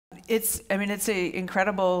I mean, it's an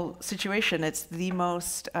incredible situation. It's the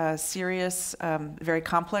most serious, very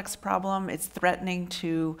complex problem. It's threatening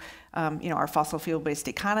to, our fossil fuel-based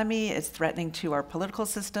economy. It's threatening to our political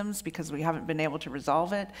systems because we haven't been able to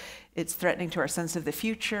resolve it. It's threatening to our sense of the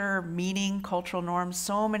future, meaning, cultural norms,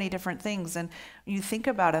 so many different things. And when you think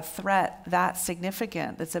about a threat that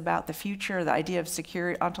significant, that's about the future, the idea of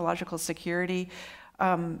security, ontological security,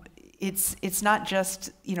 it's not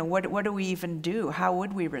just, what do we even do? How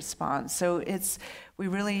would we respond? So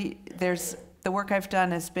the work I've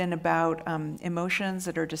done has been about emotions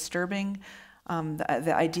that are disturbing,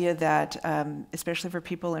 the idea that, especially for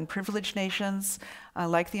people in privileged nations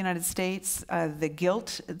like the United States, the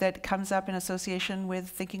guilt that comes up in association with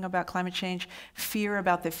thinking about climate change, fear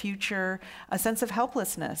about the future, a sense of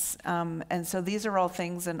helplessness. And so these are all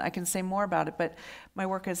things, and I can say more about it, but my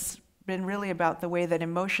work has been really about the way that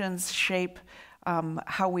emotions shape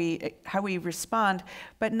how we respond,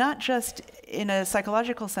 but not just in a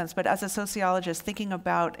psychological sense, but as a sociologist thinking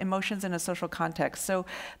about emotions in a social context. So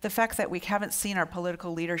the fact that we haven't seen our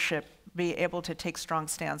political leadership be able to take strong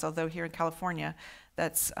stands, although here in California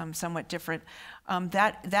that's somewhat different,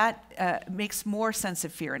 that makes more sense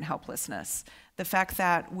of fear and helplessness. The fact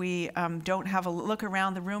that we don't have a look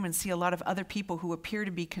around the room and see a lot of other people who appear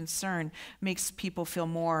to be concerned makes people feel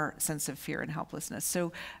more sense of fear and helplessness.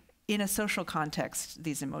 So in a social context,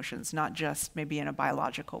 these emotions, not just maybe in a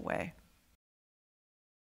biological way.